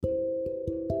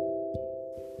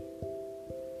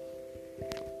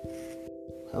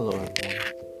Hello everyone,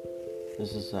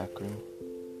 this is Zachary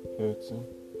Harrison,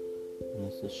 and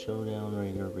this is Showdown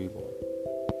Radio Reborn.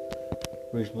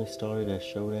 Originally started as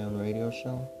Showdown Radio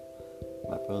Show,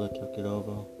 my brother took it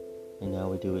over, and now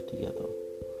we do it together.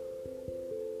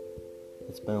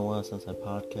 It's been a while since I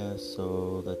podcast,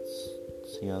 so let's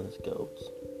see how this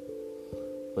goes.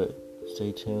 But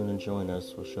stay tuned and join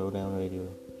us for Showdown Radio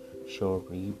Show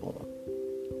Reborn.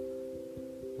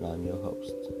 And I'm your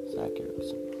host, Zach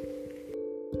Harrison.